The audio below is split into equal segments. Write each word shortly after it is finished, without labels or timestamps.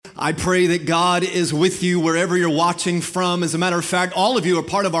I pray that God is with you wherever you're watching from. As a matter of fact, all of you are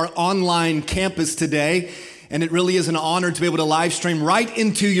part of our online campus today, and it really is an honor to be able to live stream right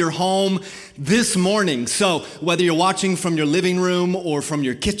into your home this morning. So whether you're watching from your living room or from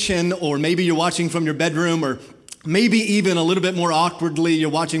your kitchen, or maybe you're watching from your bedroom, or maybe even a little bit more awkwardly, you're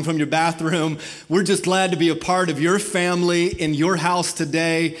watching from your bathroom, we're just glad to be a part of your family in your house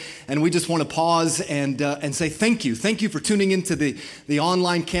today. And we just want to pause and say thank you. Thank you for tuning into the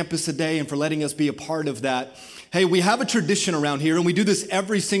online campus today and for letting us be a part of that. Hey, we have a tradition around here, and we do this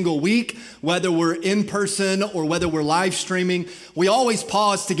every single week, whether we're in person or whether we're live streaming. We always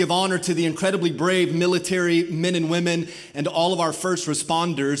pause to give honor to the incredibly brave military men and women and all of our first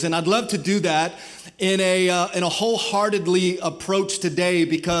responders. And I'd love to do that in a wholeheartedly approach today,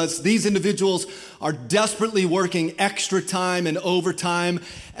 because these individuals are desperately working extra time and overtime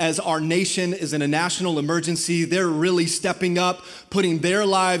as our nation is in a national emergency. They're really stepping up, putting their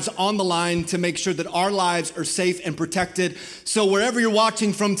lives on the line to make sure that our lives are safe and protected. So wherever you're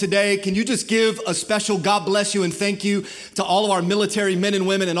watching from today, can you just give a special God bless you and thank you to all of our military men and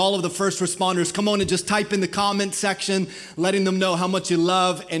women and all of the first responders? Come on and just type in the comment section, letting them know how much you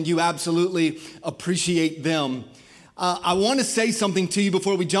love and you absolutely appreciate them. I want to say something to you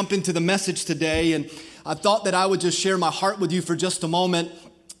before we jump into the message today, and I thought that I would just share my heart with you for just a moment.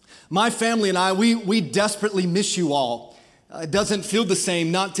 My family and I, we desperately miss you all. It doesn't feel the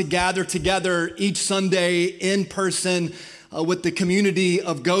same not to gather together each Sunday in person with the community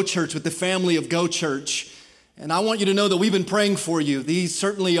of Go Church, with the family of Go Church. And I want you to know that we've been praying for you. These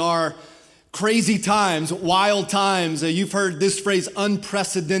certainly are crazy times, wild times. You've heard this phrase,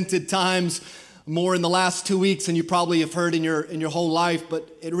 unprecedented times, more in the last 2 weeks than you probably have heard in your whole life,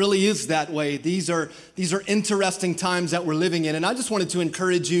 but it really is that way. These are interesting times that we're living in, and I just wanted to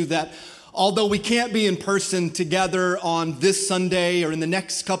encourage you that although we can't be in person together on this Sunday or in the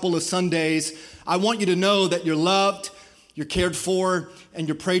next couple of Sundays, I want you to know that you're loved, you're cared for, and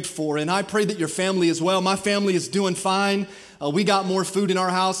you're prayed for, and I pray that your family as well. My family is doing fine. We got more food in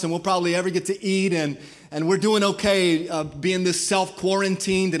our house than we'll probably ever get to eat, and we're doing okay being this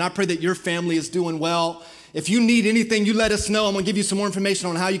self-quarantined, and I pray that your family is doing well. If you need anything, you let us know. I'm going to give you some more information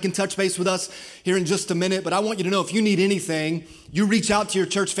on how you can touch base with us here in just a minute, but I want you to know if you need anything, you reach out to your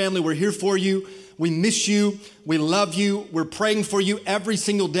church family. We're here for you. We miss you. We love you. We're praying for you every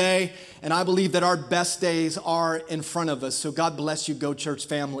single day, and I believe that our best days are in front of us. So God bless you, Go Church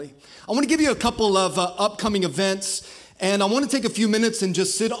family. I want to give you a couple of upcoming events. And I want to take a few minutes and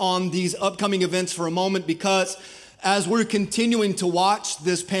just sit on these upcoming events for a moment, because as we're continuing to watch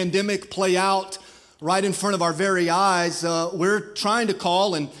this pandemic play out right in front of our very eyes, we're trying to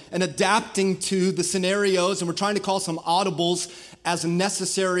call and adapting to the scenarios, and we're trying to call some audibles as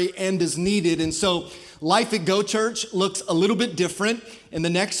necessary and as needed. And so life at Go Church looks a little bit different in the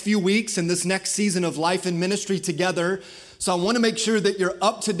next few weeks in this next season of life and ministry together. So I want to make sure that you're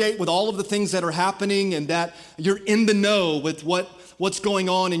up to date with all of the things that are happening and that you're in the know with what's going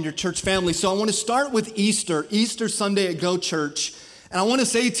on in your church family. So I want to start with Easter Sunday at Go Church. And I want to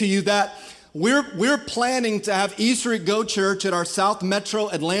say to you that we're planning to have Easter at Go Church at our South Metro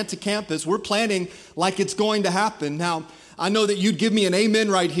Atlanta campus. We're planning like it's going to happen. Now, I know that you'd give me an amen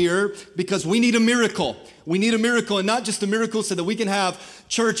right here, because we need a miracle. We need a miracle, and not just a miracle so that we can have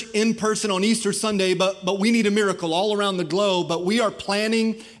church in person on Easter Sunday, but we need a miracle all around the globe. But we are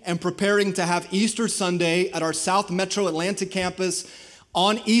planning and preparing to have Easter Sunday at our South Metro Atlanta campus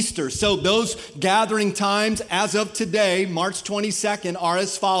on Easter. So those gathering times as of today, March 22nd, are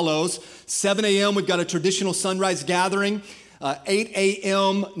as follows. 7 a.m., we've got a traditional sunrise gathering. 8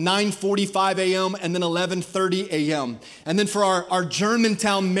 a.m., 9:45 a.m., and then 11:30 a.m. And then for our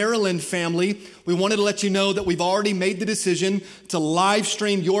Germantown, Maryland family, we wanted to let you know that we've already made the decision to live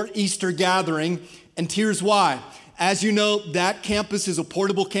stream your Easter gathering, and here's why. As you know, that campus is a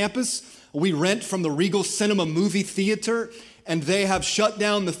portable campus. We rent from the Regal Cinema movie theater, and they have shut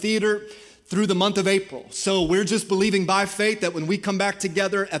down the theater through the month of April. So we're just believing by faith that when we come back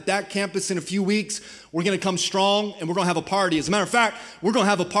together at that campus in a few weeks, we're going to come strong and we're going to have a party. As a matter of fact, we're going to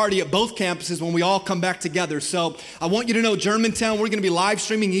have a party at both campuses when we all come back together. So I want you to know, Germantown, we're going to be live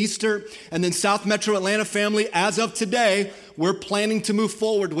streaming Easter, and then South Metro Atlanta family, as of today, we're planning to move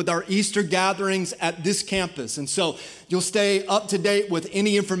forward with our Easter gatherings at this campus. And so you'll stay up to date with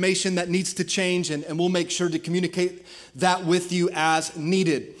any information that needs to change, and we'll make sure to communicate that with you as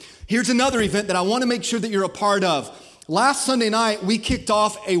needed. Here's another event that I want to make sure that you're a part of. Last Sunday night, we kicked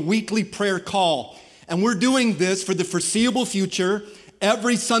off a weekly prayer call, and we're doing this for the foreseeable future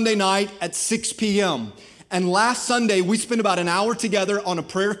every Sunday night at 6 p.m. And last Sunday, we spent about an hour together on a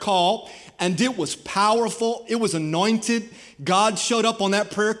prayer call, and it was powerful. It was anointed. God showed up on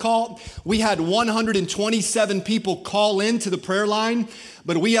that prayer call. We had 127 people call into the prayer line,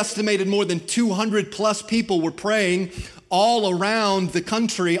 but we estimated more than 200 plus people were praying all around the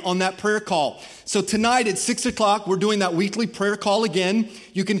country on that prayer call. So tonight at 6 o'clock, we're doing that weekly prayer call again.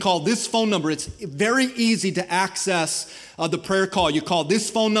 You can call this phone number. It's very easy to access the prayer call. You call this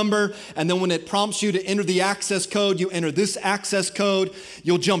phone number, and then when it prompts you to enter the access code, you enter this access code.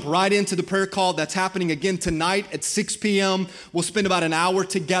 You'll jump right into the prayer call. That's happening again tonight at 6 p.m. We'll spend about an hour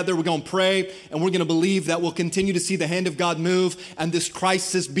together. We're going to pray, and we're going to believe that we'll continue to see the hand of God move and this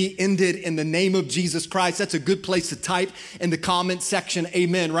crisis be ended in the name of Jesus Christ. That's a good place to type in the comment section,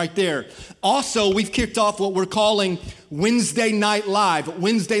 amen, right there. Also, we've kicked off what we're calling Wednesday Night Live,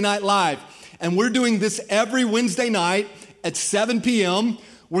 and we're doing this every Wednesday night at 7 p.m.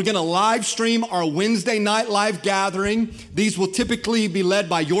 We're going to live stream our Wednesday night live gathering. These will typically be led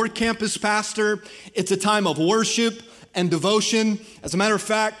by your campus pastor. It's a time of worship and devotion. As a matter of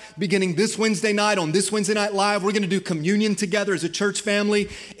fact, beginning this Wednesday night, on this Wednesday Night Live, we're going to do communion together as a church family.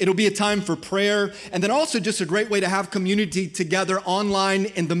 It'll be a time for prayer, and then also just a great way to have community together online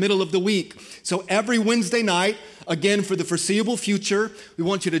in the middle of the week. So every Wednesday night, again, for the foreseeable future, we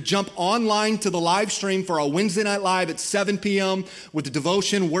want you to jump online to the live stream for our Wednesday Night Live at 7 p.m. with the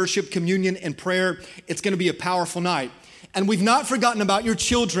devotion, worship, communion, and prayer. It's going to be a powerful night. And we've not forgotten about your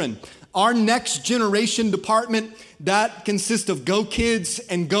children. Our next generation department, that consists of Go Kids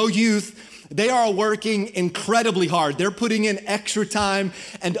and Go Youth, they are working incredibly hard. They're putting in extra time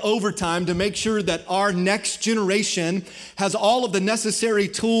and overtime to make sure that our next generation has all of the necessary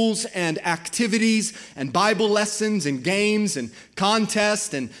tools and activities and Bible lessons and games and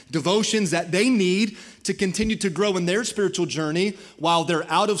contests and devotions that they need to continue to grow in their spiritual journey while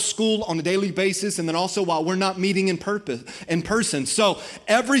they're out of school on a daily basis, and then also while we're not meeting in person. So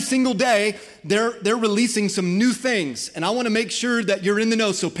every single day, they're releasing some new things, and I want to make sure that you're in the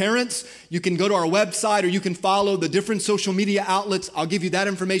know. So parents, you can go to our website or you can follow the different social media outlets. I'll give you that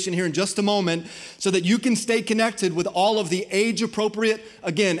information here in just a moment so that you can stay connected with all of the age-appropriate,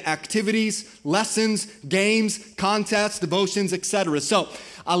 again, activities, lessons, games, contests, devotions, etc. So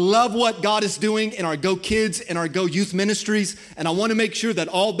I love what God is doing in our Go Kids and our Go Youth ministries, and I want to make sure that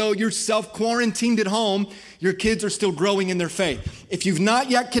although you're self-quarantined at home, your kids are still growing in their faith. If you've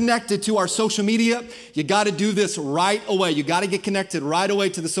not yet connected to our social media, you got to do this right away. You got to get connected right away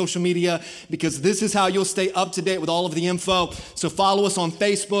to the social media, because this is how you'll stay up to date with all of the info. So follow us on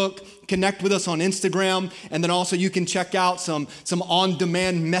Facebook, connect with us on Instagram, and then also you can check out some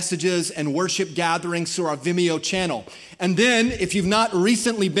on-demand messages and worship gatherings through our Vimeo channel. And then if you've not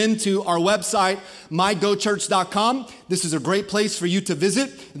recently been to our website, mygochurch.com, this is a great place for you to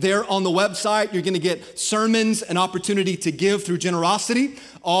visit. There on the website, you're going to get sermons, an opportunity to give through generosity.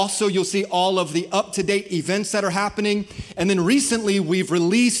 Also, you'll see all of the up-to-date events that are happening. And then recently, we've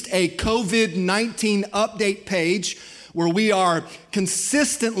released a COVID-19 update page where we are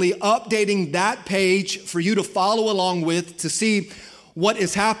consistently updating that page for you to follow along with to see what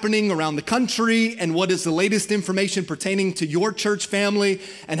is happening around the country and what is the latest information pertaining to your church family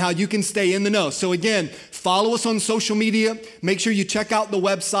and how you can stay in the know. So again, follow us on social media. Make sure you check out the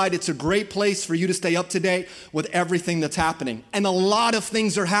website. It's a great place for you to stay up to date with everything that's happening. And a lot of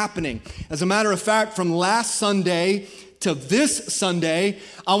things are happening. As a matter of fact, from last Sunday to this Sunday,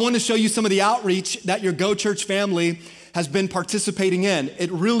 I want to show you some of the outreach that your Go Church family has been participating in.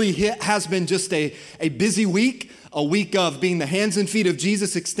 It really has been just a busy week, a week of being the hands and feet of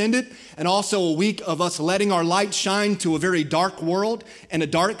Jesus extended, and also a week of us letting our light shine to a very dark world and a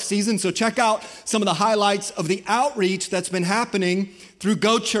dark season. So check out some of the highlights of the outreach that's been happening through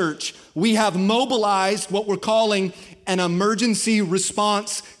Go Church. We have mobilized what we're calling an emergency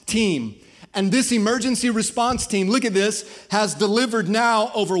response team. And this emergency response team, look at this, has delivered now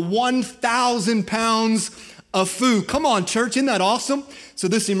over 1,000 pounds of food. Come on, church, isn't that awesome? So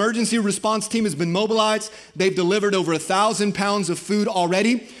this emergency response team has been mobilized. They've delivered over 1,000 pounds of food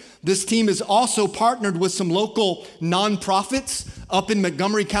already. This team is also partnered with some local nonprofits up in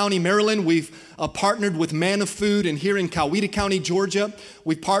Montgomery County, Maryland. We've partnered with Man of Food, and here in Coweta County, Georgia,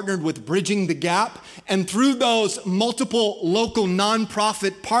 we've partnered with Bridging the Gap. And through those multiple local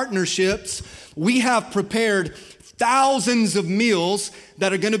nonprofit partnerships, we have prepared thousands of meals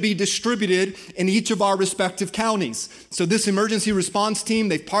that are going to be distributed in each of our respective counties. So this emergency response team,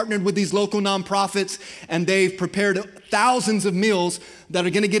 they've partnered with these local nonprofits, and they've prepared thousands of meals that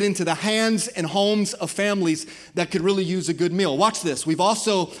are going to get into the hands and homes of families that could really use a good meal. Watch this. We've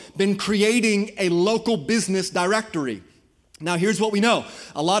also been creating a local business directory. Now, here's what we know.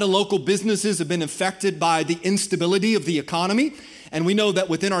 A lot of local businesses have been affected by the instability of the economy. And we know that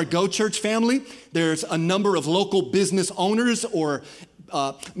within our Go Church family, there's a number of local business owners or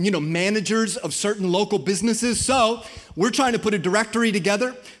managers of certain local businesses. So we're trying to put a directory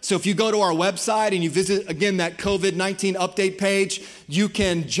together. So if you go to our website and you visit, again, that COVID-19 update page, you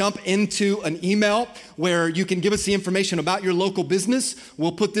can jump into an email where you can give us the information about your local business.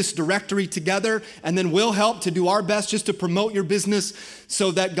 We'll put this directory together, and then we'll help to do our best just to promote your business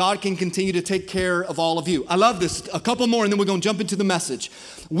so that God can continue to take care of all of you. I love this. A couple more, and then we're going to jump into the message.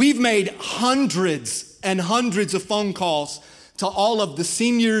 We've made hundreds and hundreds of phone calls to all of the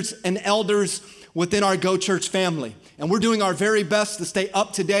seniors and elders within our Go Church family. And we're doing our very best to stay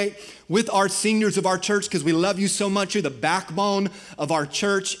up to date with our seniors of our church because we love you so much. You're the backbone of our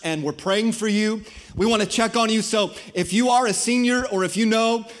church, and we're praying for you. We want to check on you. So if you are a senior or if you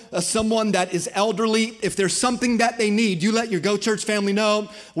know someone that is elderly, if there's something that they need, you let your Go Church family know.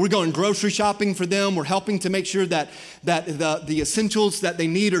 We're going grocery shopping for them. We're helping to make sure that the essentials that they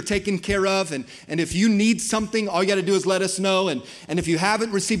need are taken care of. And if you need something, all you got to do is let us know. And if you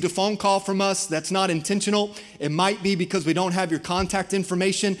haven't received a phone call from us, that's not intentional. It might be because we don't have your contact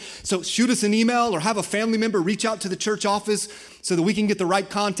information. So shoot us an email or have a family member reach out to the church office so that we can get the right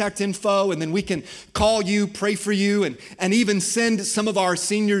contact info, and then we can call you, pray for you, and even send some of our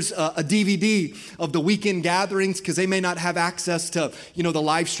seniors a DVD of the weekend gatherings because they may not have access to, the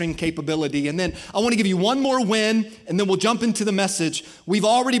live stream capability. And then I want to give you one more win, and then we'll jump into the message. We've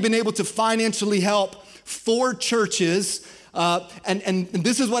already been able to financially help 4 churches, and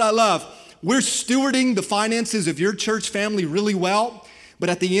this is what I love. We're stewarding the finances of your church family really well. But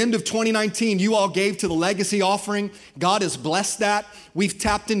at the end of 2019, you all gave to the legacy offering. God has blessed that. We've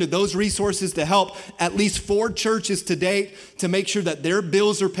tapped into those resources to help at least 4 churches to date to make sure that their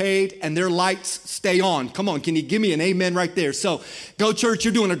bills are paid and their lights stay on. Come on, can you give me an amen right there? So, Go Church,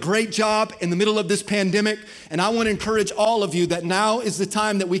 you're doing a great job in the middle of this pandemic. And I want to encourage all of you that now is the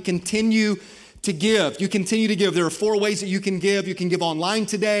time that we continue to give. You continue to give. There are 4 ways that you can give. You can give online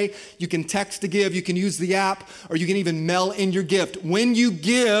today. You can text to give. You can use the app, or you can even mail in your gift. When you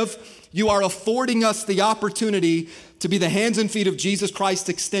give, you are affording us the opportunity to be the hands and feet of Jesus Christ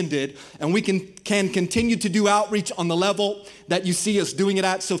extended, and we can continue to do outreach on the level that you see us doing it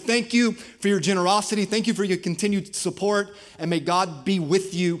at. So thank you for your generosity. Thank you for your continued support, and may God be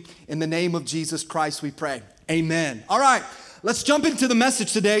with you. In the name of Jesus Christ, we pray. Amen. All right, let's jump into the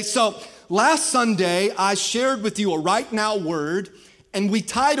message today. So last Sunday, I shared with you a right now word, and we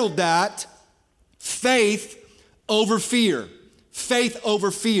titled that Faith Over Fear. Faith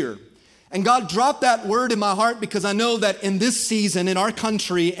over fear. And God dropped that word in my heart because I know that in this season, in our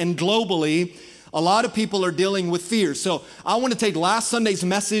country and globally, a lot of people are dealing with fear. So I want to take last Sunday's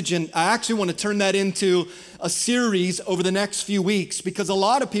message, and I actually want to turn that into a series over the next few weeks because a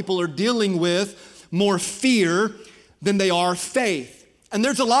lot of people are dealing with more fear than they are faith. And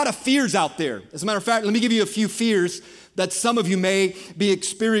there's a lot of fears out there. As a matter of fact, let me give you a few fears that some of you may be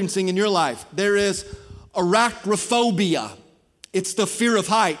experiencing in your life. There is arachnophobia. It's the fear of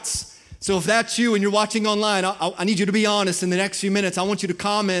heights. So if that's you and you're watching online, I need you to be honest in the next few minutes. I want you to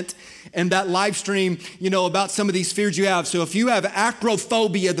comment in that live stream, about some of these fears you have. So if you have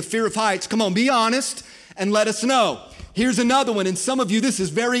acrophobia, the fear of heights, come on, be honest and let us know. Here's another one. And some of you, this is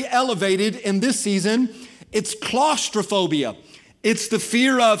very elevated in this season. It's claustrophobia. It's the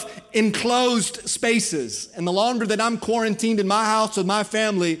fear of enclosed spaces. And the longer that I'm quarantined in my house with my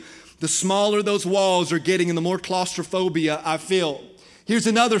family, the smaller those walls are getting and the more claustrophobia I feel. Here's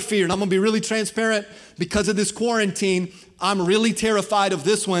another fear, and I'm going to be really transparent. Because of this quarantine, I'm really terrified of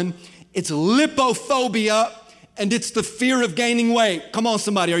this one. It's lipophobia, and it's the fear of gaining weight. Come on,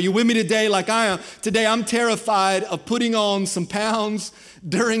 somebody. Are you with me today like I am? Today, I'm terrified of putting on some pounds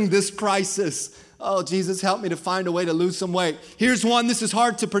during this crisis. Oh, Jesus, help me to find a way to lose some weight. Here's one. This is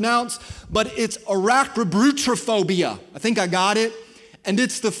hard to pronounce, but it's arachnophobia. I think I got it. And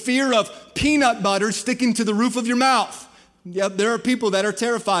it's the fear of peanut butter sticking to the roof of your mouth. Yep, there are people that are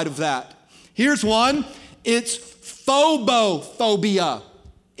terrified of that. Here's one. It's phobophobia.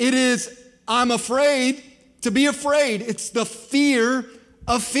 It is, I'm afraid to be afraid. It's the fear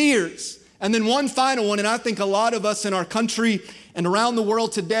of fears. And then one final one, and I think a lot of us in our country and around the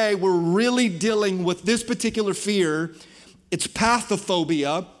world today, we're really dealing with this particular fear. It's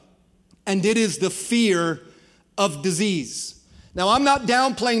pathophobia, and it is the fear of disease. Now, I'm not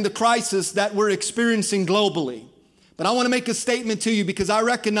downplaying the crisis that we're experiencing globally, but I want to make a statement to you because I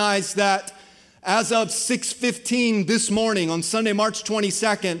recognize that as of 6:15 this morning on Sunday, March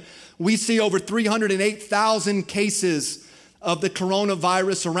 22nd, we see over 308,000 cases of the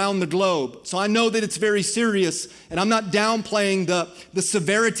coronavirus around the globe. So I know that it's very serious, and I'm not downplaying the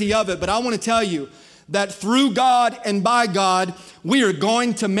severity of it, but I want to tell you that through God and by God, we are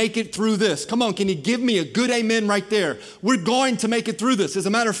going to make it through this. Come on, can you give me a good amen right there? We're going to make it through this. As a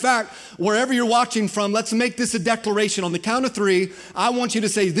matter of fact, wherever you're watching from, let's make this a declaration. On the count of three, I want you to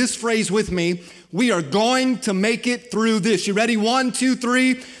say this phrase with me. We are going to make it through this. You ready? 1, 2,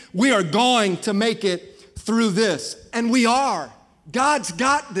 3. We are going to make it through this. And we are. God's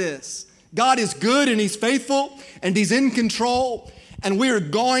got this. God is good and He's faithful and He's in control. And we are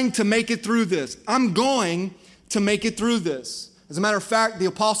going to make it through this. I'm going to make it through this. As a matter of fact, the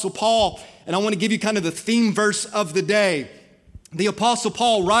Apostle Paul, and I want to give you kind of the theme verse of the day. The Apostle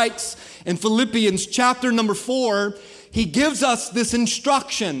Paul writes in Philippians chapter number 4, he gives us this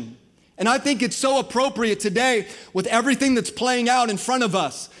instruction. And I think it's so appropriate today with everything that's playing out in front of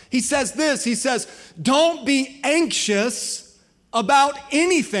us. He says this, he says, don't be anxious about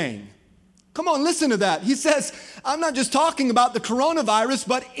anything. Come on, listen to that. He says, I'm not just talking about the coronavirus,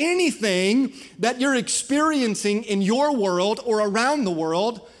 but anything that you're experiencing in your world or around the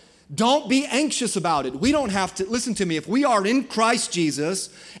world, don't be anxious about it. We don't have to, listen to me, if we are in Christ Jesus,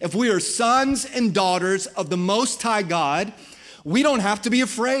 if we are sons and daughters of the Most High God, we don't have to be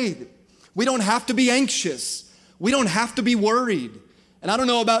afraid. We don't have to be anxious. We don't have to be worried. And I don't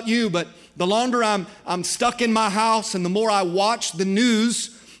know about you, but the longer I'm stuck in my house and the more I watch the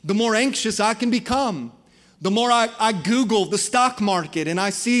news, the more anxious I can become. The more I Google the stock market and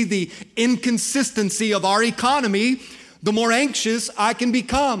I see the inconsistency of our economy, the more anxious I can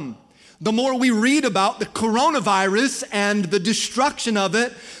become. The more we read about the coronavirus and the destruction of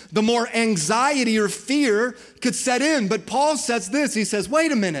it, the more anxiety or fear could set in. But Paul says this, he says,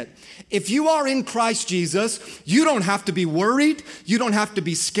 wait a minute. If you are in Christ Jesus, you don't have to be worried, you don't have to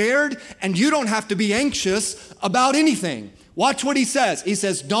be scared, and you don't have to be anxious about anything. Watch what he says. He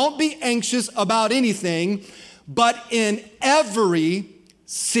says, don't be anxious about anything, but in every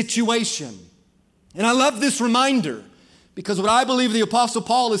situation. And I love this reminder because what I believe the Apostle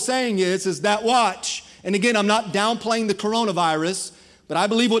Paul is saying is that watch. And again, I'm not downplaying the coronavirus, but I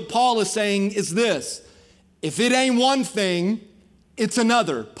believe what Paul is saying is this. If it ain't one thing, it's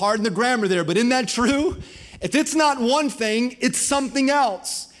another. Pardon the grammar there, but isn't that true? If it's not one thing, it's something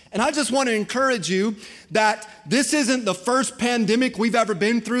else. And I just want to encourage you that this isn't the first pandemic we've ever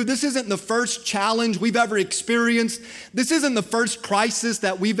been through. This isn't the first challenge we've ever experienced. This isn't the first crisis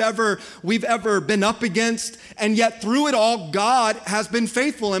that we've ever been up against. And yet through it all, God has been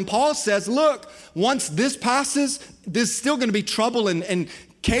faithful. And Paul says, look, once this passes, there's still going to be trouble and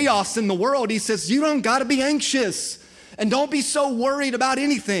chaos in the world. He says, you don't got to be anxious and don't be so worried about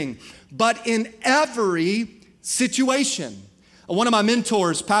anything, but in every situation. One of my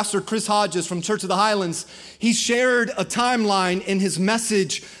mentors, Pastor Chris Hodges from Church of the Highlands, he shared a timeline in his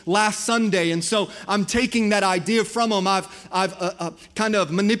message last Sunday. And so I'm taking that idea from him. I've kind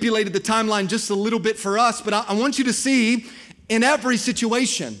of manipulated the timeline just a little bit for us. But I want you to see in every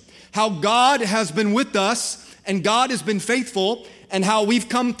situation how God has been with us and God has been faithful and how we've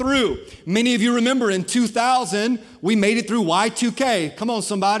come through. Many of you remember in 2000, we made it through Y2K. Come on,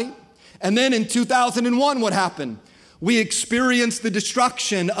 somebody. And then in 2001, what happened? We experienced the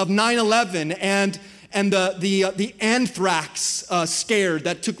destruction of 9/11 and the anthrax scare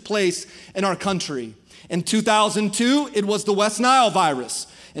that took place in our country. In 2002, it was the West Nile virus.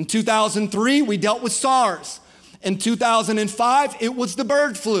 In 2003, we dealt with SARS. In 2005, it was the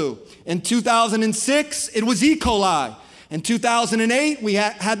bird flu. In 2006, it was E. coli. In 2008, we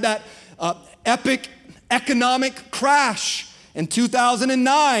had that epic economic crash. In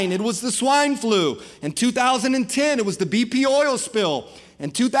 2009, it was the swine flu. In 2010, it was the BP oil spill.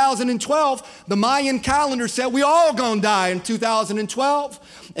 In 2012, the Mayan calendar said we all gonna die in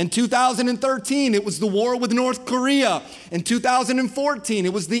 2012. In 2013, it was the war with North Korea. In 2014,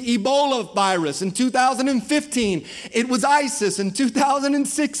 it was the Ebola virus. In 2015, it was ISIS. In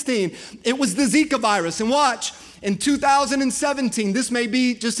 2016, it was the Zika virus. And watch, in 2017, this may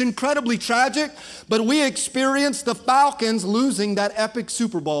be just incredibly tragic, but we experienced the Falcons losing that epic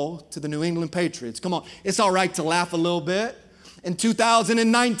Super Bowl to the New England Patriots. Come on, it's all right to laugh a little bit. In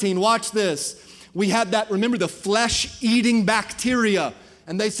 2019, watch this. We had that, remember the flesh-eating bacteria.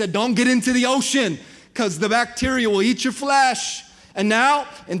 And they said, don't get into the ocean because the bacteria will eat your flesh. And now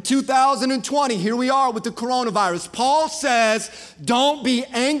in 2020, here we are with the coronavirus. Paul says, don't be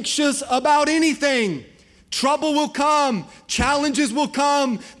anxious about anything. Trouble will come, challenges will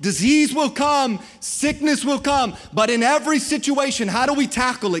come, disease will come, sickness will come. But in every situation, how do we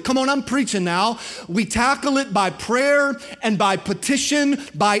tackle it? Come on, I'm preaching now. We tackle it by prayer and by petition,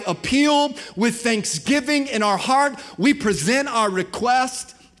 by appeal, with thanksgiving in our heart. We present our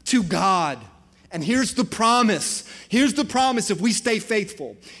request to God. And here's the promise. Here's the promise if we stay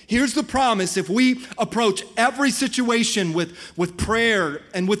faithful. Here's the promise if we approach every situation with prayer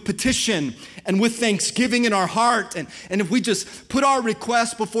and with petition and with thanksgiving in our heart. And if we just put our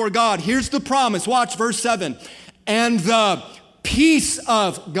requests before God. Here's the promise. Watch verse 7. And the peace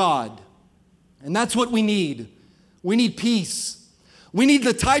of God. And that's what we need. We need peace. We need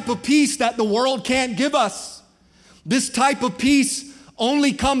the type of peace that the world can't give us. This type of peace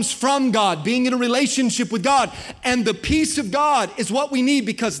only comes from God, being in a relationship with God. And the peace of God is what we need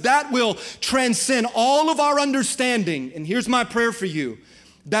because that will transcend all of our understanding. And here's my prayer for you,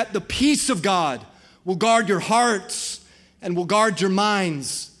 that the peace of God will guard your hearts and will guard your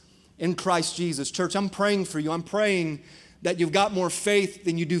minds in Christ Jesus. Church, I'm praying for you. I'm praying that you've got more faith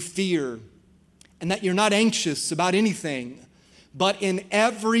than you do fear and that you're not anxious about anything. But in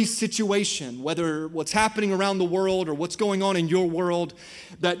every situation, whether what's happening around the world or what's going on in your world,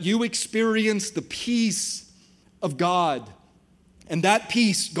 that you experience the peace of God. And that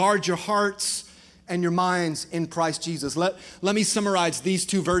peace guards your hearts and your minds in Christ Jesus. Let me summarize these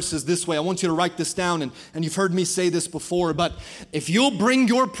two verses this way. I want you to write this down, and you've heard me say this before, but if you'll bring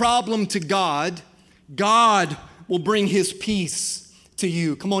your problem to God, God will bring his peace to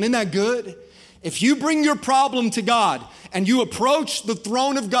you. Come on, isn't that good? If you bring your problem to God and you approach the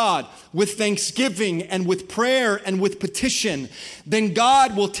throne of God with thanksgiving and with prayer and with petition, then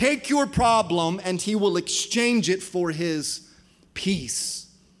God will take your problem and he will exchange it for his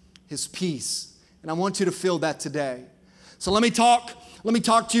peace. His peace. And I want you to feel that today. So let me talk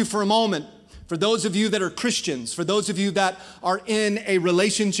to you for a moment. For those of you that are Christians, for those of you that are in a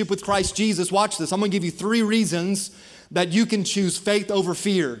relationship with Christ Jesus, watch this. I'm going to give you 3 reasons that you can choose faith over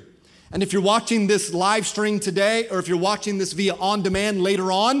fear. And if you're watching this live stream today, or if you're watching this via on demand later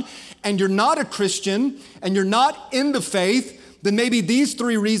on, and you're not a Christian, and you're not in the faith, then maybe these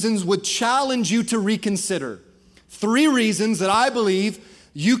 3 reasons would challenge you to reconsider. 3 reasons that I believe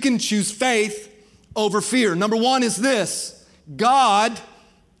you can choose faith over fear. Number 1 is this: God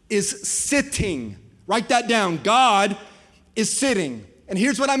is sitting. Write that down. God is sitting. And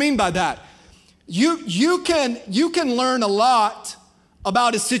here's what I mean by that. You can learn a lot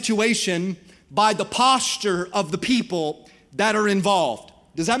about a situation by the posture of the people that are involved.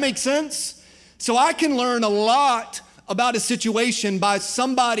 Does that make sense? So I can learn a lot about a situation by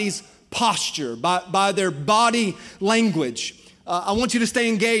somebody's posture, by their body language. I want you to stay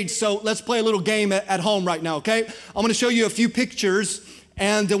engaged, so let's play a little game at home right now, okay? I'm going to show you a few pictures,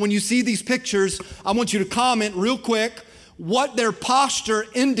 and when you see these pictures, I want you to comment real quick what their posture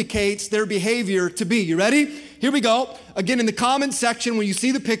indicates their behavior to be. You ready? Here we go. Again, in the comment section, when you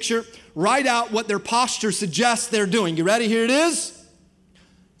see the picture, write out what their posture suggests they're doing. You ready? Here it is.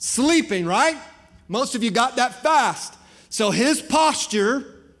 Sleeping, right? Most of you got that fast. So his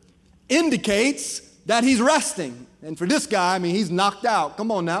posture indicates that he's resting. And for this guy, I mean, he's knocked out. Come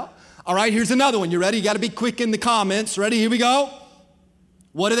on now. All right, here's another one. You ready? You got to be quick in the comments. Ready? Here we go.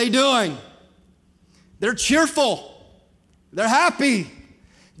 What are they doing? They're cheerful. They're happy.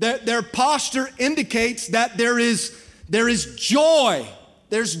 Their posture indicates that there is joy.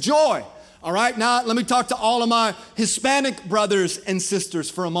 There's joy. All right, now let me talk to all of my Hispanic brothers and sisters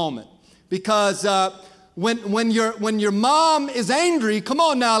for a moment. Because when your mom is angry, come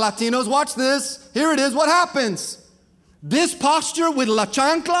on now, Latinos, watch this. Here it is. What happens? This posture with la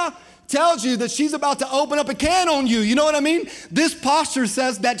chancla tells you that she's about to open up a can on you. You know what I mean? This posture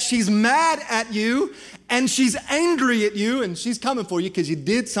says that she's mad at you and she's angry at you and she's coming for you because you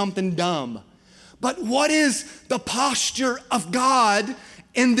did something dumb. But what is the posture of God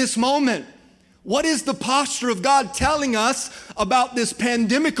in this moment? What is the posture of God telling us about this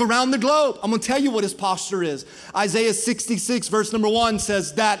pandemic around the globe? I'm going to tell you what his posture is. Isaiah 66 verse number 1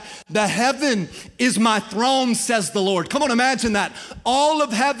 says that the heaven is my throne, says the Lord. Come on, imagine that. All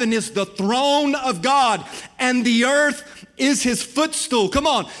of heaven is the throne of God and the earth is his footstool. Come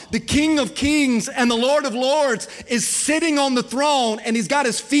on. The King of Kings and the Lord of Lords is sitting on the throne and he's got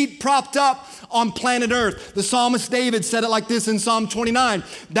his feet propped up on planet Earth. The psalmist David said it like this in Psalm 29,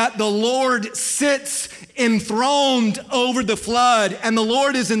 that the Lord sits enthroned over the flood, and the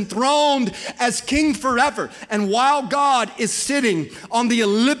Lord is enthroned as king forever. And while God is sitting on the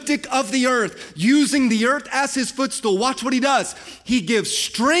elliptic of the earth, using the earth as his footstool, watch what he does. He gives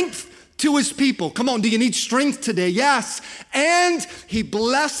strength to his people. Come on, do you need strength today? Yes. And he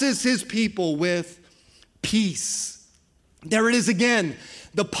blesses his people with peace. There it is again.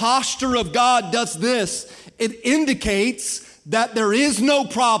 The posture of God does this. It indicates that there is no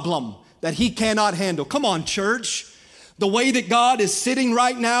problem that he cannot handle. Come on, church. The way that God is sitting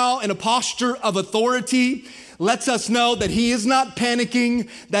right now in a posture of authority, lets us know that he is not panicking,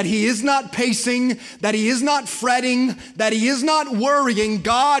 that he is not pacing, that he is not fretting, that he is not worrying.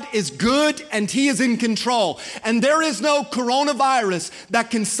 God is good and he is in control. And there is no coronavirus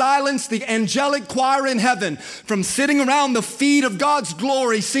that can silence the angelic choir in heaven from sitting around the feet of God's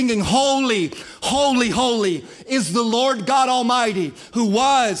glory singing, holy, holy, holy is the Lord God Almighty, who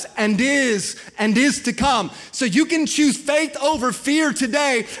was and is to come. So you can choose faith over fear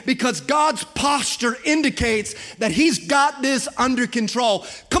today because God's posture indicates that he's got this under control.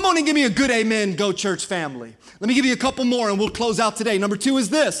 Come on and give me a good amen, Go Church family. Let me give you a couple more and we'll close out today. Number 2 is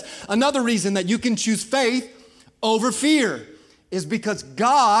this. Another reason that you can choose faith over fear is because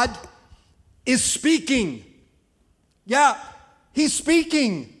God is speaking. Yeah, he's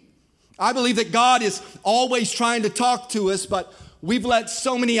speaking. I believe that God is always trying to talk to us, but we've let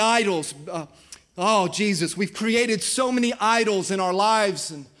so many idols, we've created so many idols in our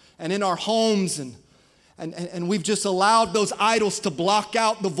lives and in our homes, and we've just allowed those idols to block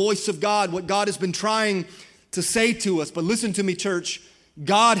out the voice of God, what God has been trying to say to us. But listen to me, church,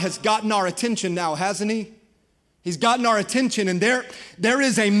 God has gotten our attention now, hasn't he? He's gotten our attention, and there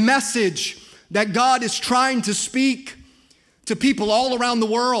is a message that God is trying to speak to people all around the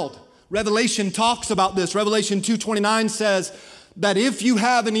world. Revelation talks about this. Revelation 2:29 says that if you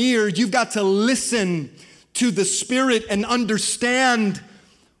have an ear, you've got to listen to the Spirit and understand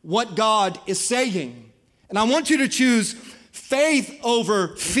what God is saying. And I want you to choose faith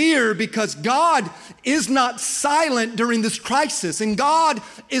over fear because God is not silent during this crisis, and God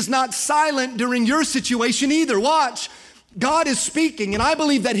is not silent during your situation either. Watch. God is speaking, and I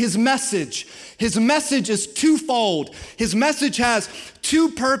believe that his message is twofold. His message has two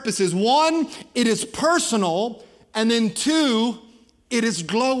purposes. One, it is personal, and then two, it is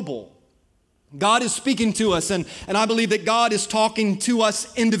global. God is speaking to us, and I believe that God is talking to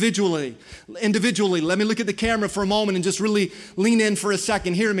us individually. Let me look at the camera for a moment and just really lean in for a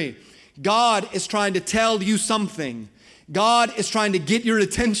second. Hear me. God is trying to tell you something. God is trying to get your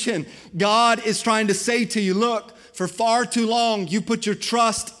attention. God is trying to say to you, look, for far too long, you put your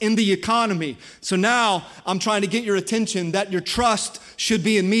trust in the economy. So now I'm trying to get your attention that your trust should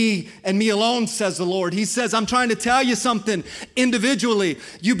be in me and me alone, says the Lord. He says, I'm trying to tell you something individually.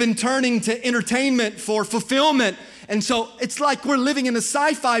 You've been turning to entertainment for fulfillment. And so it's like we're living in a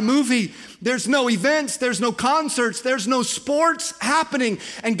sci-fi movie. There's no events, there's no concerts, there's no sports happening.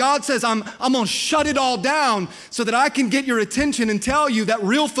 And God says, I'm gonna shut it all down so that I can get your attention and tell you that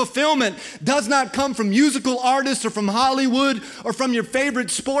real fulfillment does not come from musical artists or from Hollywood or from your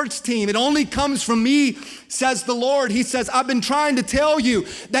favorite sports team. It only comes from me, says the Lord. He says, I've been trying to tell you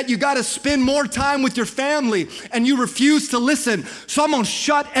that you gotta spend more time with your family and you refuse to listen. So I'm gonna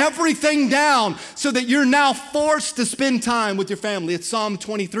shut everything down so that you're now forced to spend time with your family. It's Psalm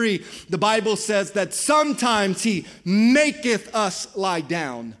 23. The Bible says that sometimes he maketh us lie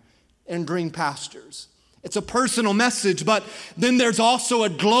down in green pastures. It's a personal message, but then there's also a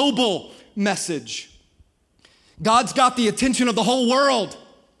global message. God's got the attention of the whole world.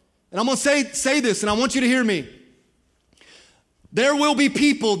 And I'm going to say this, and I want you to hear me. There will be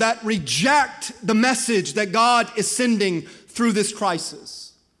people that reject the message that God is sending through this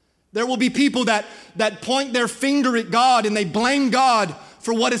crisis. There will be people that point their finger at God and they blame God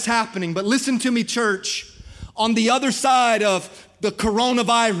for what is happening. But listen to me, church. On the other side of the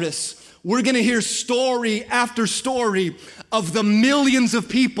coronavirus, we're going to hear story after story of the millions of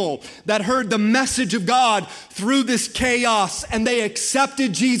people that heard the message of God through this chaos and they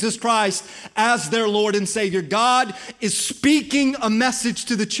accepted Jesus Christ as their Lord and Savior. God is speaking a message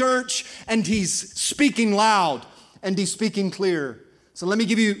to the church, and he's speaking loud and he's speaking clear. So let me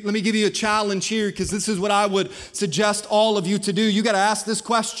give you a challenge here, because this is what I would suggest all of you to do. You got to ask this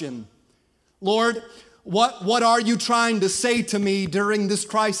question. Lord, what are you trying to say to me during this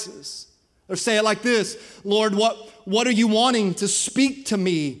crisis? Or say it like this. Lord, what are you wanting to speak to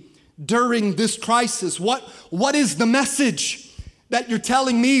me during this crisis? What is the message that you're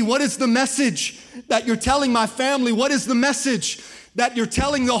telling me? What is the message that you're telling my family? What is the message that you're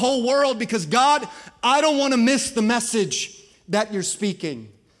telling the whole world? Because God, I don't want to miss the message that you're speaking.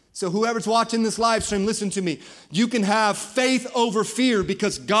 So whoever's watching this live stream, listen to me. You can have faith over fear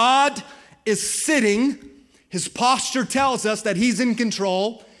because God is sitting. His posture tells us that he's in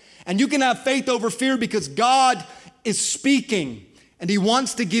control. And you can have faith over fear because God is speaking and he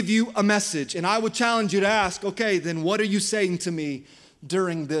wants to give you a message. And I would challenge you to ask, okay, then what are you saying to me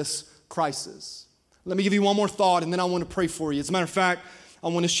during this crisis? Let me give you one more thought and then I want to pray for you. As a matter of fact, I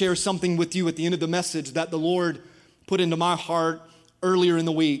want to share something with you at the end of the message that the Lord put into my heart earlier in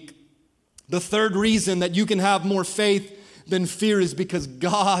the week. The third reason that you can have more faith than fear is because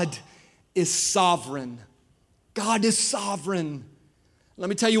God is sovereign. God is sovereign. Let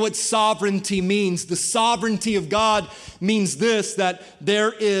me tell you what sovereignty means. The sovereignty of God means this, that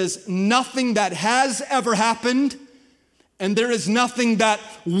there is nothing that has ever happened, and there is nothing that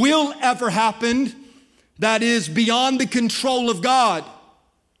will ever happen that is beyond the control of God.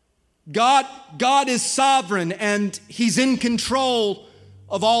 God is sovereign, and He's in control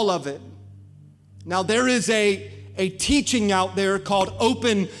of all of it. Now, there is a teaching out there called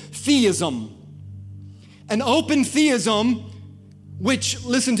open theism. And open theism, which,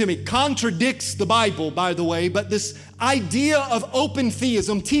 listen to me, contradicts the Bible, by the way, but this idea of open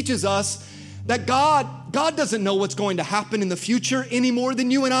theism teaches us that God doesn't know what's going to happen in the future any more than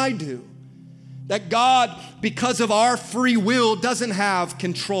you and I do. That God, because of our free will, doesn't have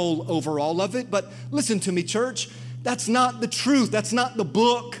control over all of it. But listen to me, church, that's not the truth. That's not the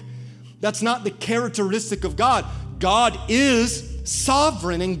book. That's not the characteristic of God. God is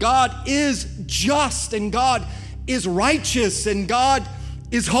sovereign, and God is just, and God is righteous, and God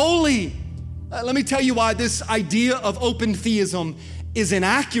is holy. Let me tell you why this idea of open theism is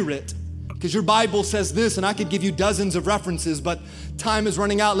inaccurate. Because your Bible says this, and I could give you dozens of references, but time is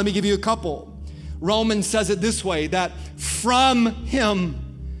running out. Let me give you a couple. Romans says it this way, that from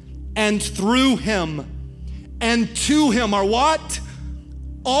Him and through Him and to Him are what?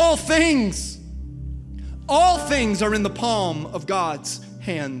 All things. All things are in the palm of God's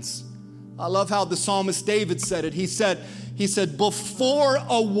hands. I love how the psalmist David said it. He said, before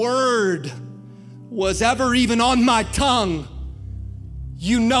a word was ever even on my tongue,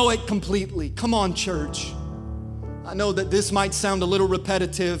 you know it completely. Come on, church. I know that this might sound a little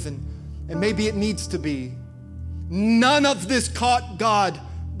repetitive, and maybe it needs to be. None of this caught God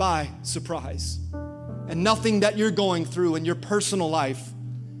by surprise. And nothing that you're going through in your personal life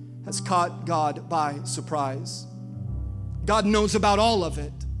has caught God by surprise. God knows about all of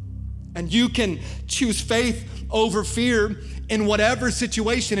it. And you can choose faith over fear in whatever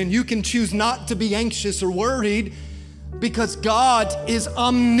situation, and you can choose not to be anxious or worried because God is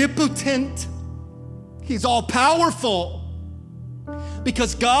omnipotent. He's all powerful.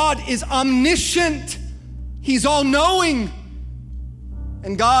 Because God is omniscient. He's all knowing.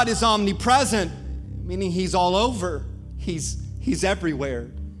 And God is omnipresent, meaning He's all over. He's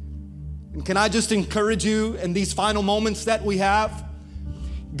everywhere. And can I just encourage you in these final moments that we have?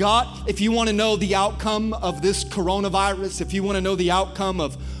 God, if you want to know the outcome of this coronavirus, if you want to know the outcome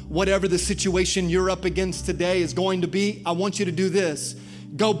of whatever the situation you're up against today is going to be, I want you to do this.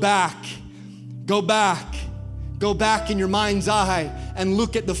 Go back in your mind's eye and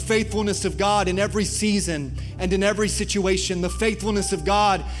look at the faithfulness of God in every season and in every situation, the faithfulness of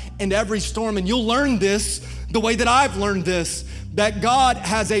God in every storm. And you'll learn this the way that I've learned this, that God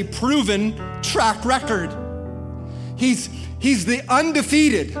has a proven track record. He's the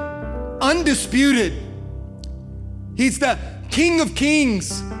undefeated, undisputed. He's the King of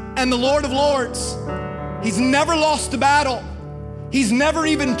Kings and the Lord of Lords. He's never lost a battle. He's never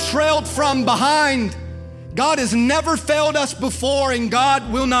even trailed from behind. God has never failed us before, and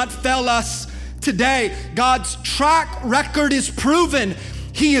God will not fail us today. God's track record is proven.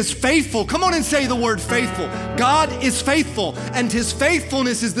 He is faithful. Come on and say the word faithful. God is faithful, and His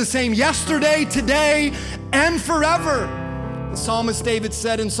faithfulness is the same yesterday, today, and forever. The psalmist David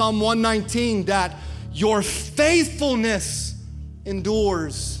said in Psalm 119 that your faithfulness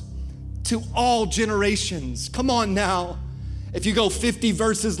endures to all generations. Come on now. If you go 50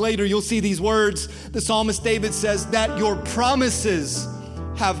 verses later, you'll see these words. The psalmist David says that your promises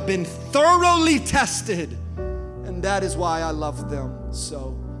have been thoroughly tested, and that is why I love them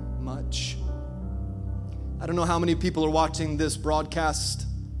so much. I don't know how many people are watching this broadcast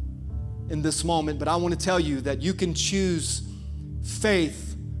in this moment, but I want to tell you that you can choose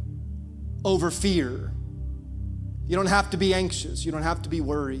faith over fear. You don't have to be anxious. You don't have to be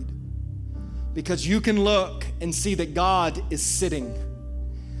worried. Because you can look and see that God is sitting.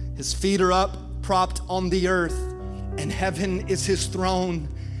 His feet are up, propped on the earth, and heaven is His throne,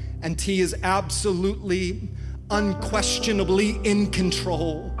 and He is absolutely, unquestionably in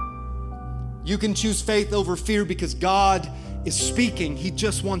control. You can choose faith over fear because God is speaking. He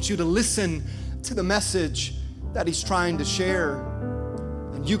just wants you to listen to the message that He's trying to share.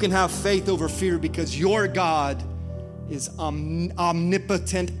 And you can have faith over fear because your God is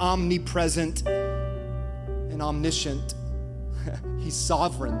omnipotent, omnipresent, and omniscient. He's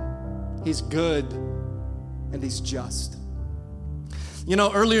sovereign, He's good, and He's just. You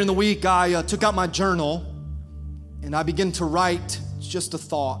know, earlier in the week, I took out my journal and I began to write just a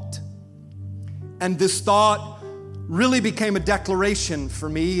thought. And this thought really became a declaration for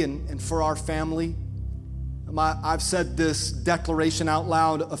me and for our family. I've said this declaration out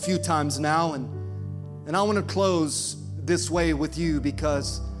loud a few times now, and And I want to close this way with you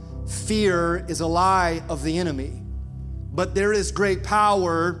because fear is a lie of the enemy, but there is great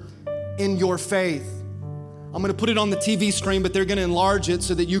power in your faith. I'm going to put it on the TV screen, but they're going to enlarge it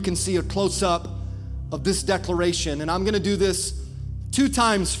so that you can see a close-up of this declaration. And I'm going to do this 2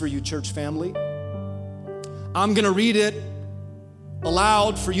 times for you, church family. I'm going to read it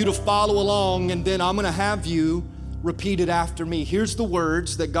aloud for you to follow along, and then I'm going to have you repeat it after me. Here's the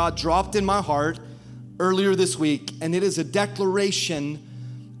words that God dropped in my heart earlier this week, and it is a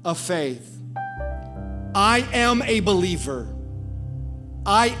declaration of faith. I am a believer.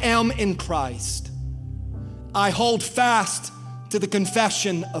 I am in Christ. I hold fast to the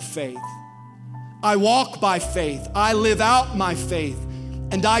confession of faith. I walk by faith. I live out my faith,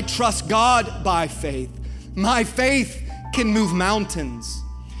 and I trust God by faith. My faith can move mountains.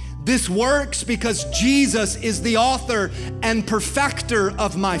 This works because Jesus is the author and perfecter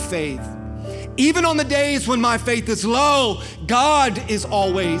of my faith. Even on the days when my faith is low, God is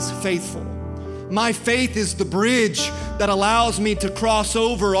always faithful. My faith is the bridge that allows me to cross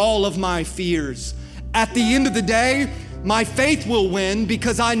over all of my fears. At the end of the day, my faith will win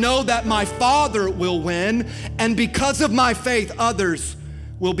because I know that my Father will win, and because of my faith, others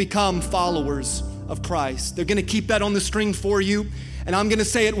will become followers of Christ. They're gonna keep that on the screen for you, and I'm gonna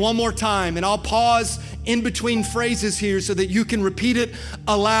say it one more time, and I'll pause in between phrases here so that you can repeat it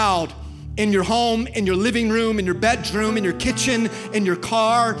aloud in your home, in your living room, in your bedroom, in your kitchen, in your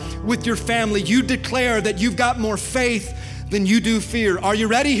car, with your family. You declare that you've got more faith than you do fear. Are you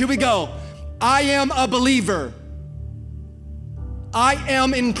ready? Here we go. I am a believer. I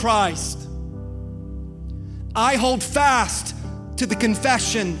am in Christ. I hold fast to the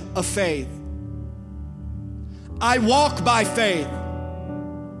confession of faith. I walk by faith.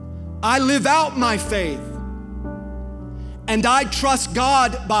 I live out my faith. And I trust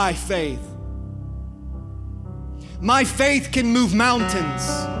God by faith. My faith can move mountains.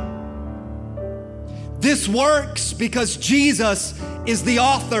 This works because Jesus is the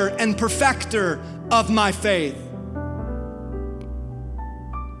author and perfecter of my faith.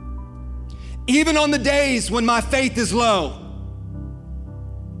 Even on the days when my faith is low,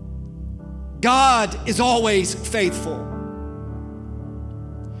 God is always faithful.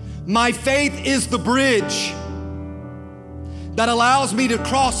 My faith is the bridge that allows me to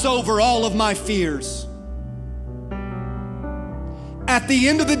cross over all of my fears. At the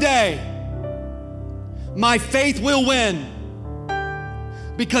end of the day, my faith will win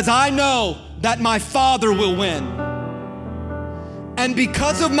because I know that my Father will win. And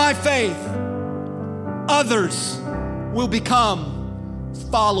because of my faith, others will become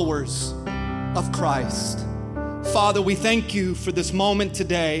followers of Christ. Father, we thank you for this moment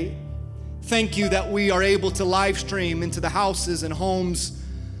today. Thank you that we are able to live stream into the houses and homes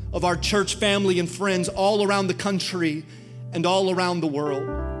of our church family and friends all around the country and all around the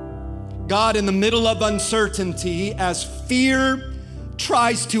world. God, in the middle of uncertainty, as fear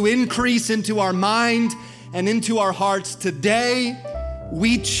tries to increase into our mind and into our hearts, today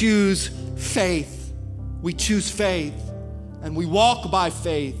we choose faith. We choose faith, and we walk by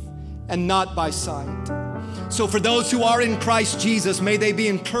faith and not by sight. So for those who are in Christ Jesus, may they be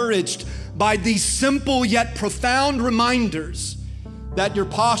encouraged by these simple yet profound reminders that your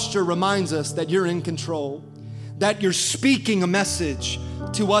posture reminds us that you're in control, that you're speaking a message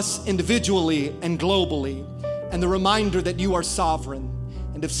to us individually and globally, and the reminder that you are sovereign.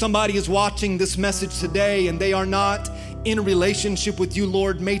 And if somebody is watching this message today and they are not in a relationship with you,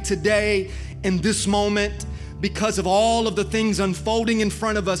 Lord, may today, in this moment, because of all of the things unfolding in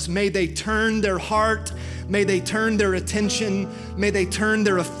front of us, may they turn their heart, may they turn their attention, may they turn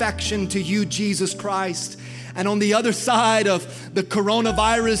their affection to you, Jesus Christ. And on the other side of the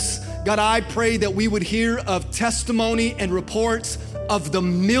coronavirus, God, I pray that we would hear of testimony and reports of the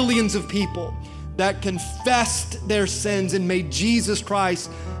millions of people that confessed their sins and made Jesus Christ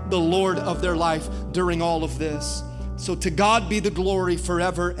the Lord of their life during all of this. So to God be the glory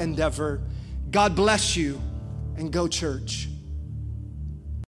forever and ever. God bless you, and go church.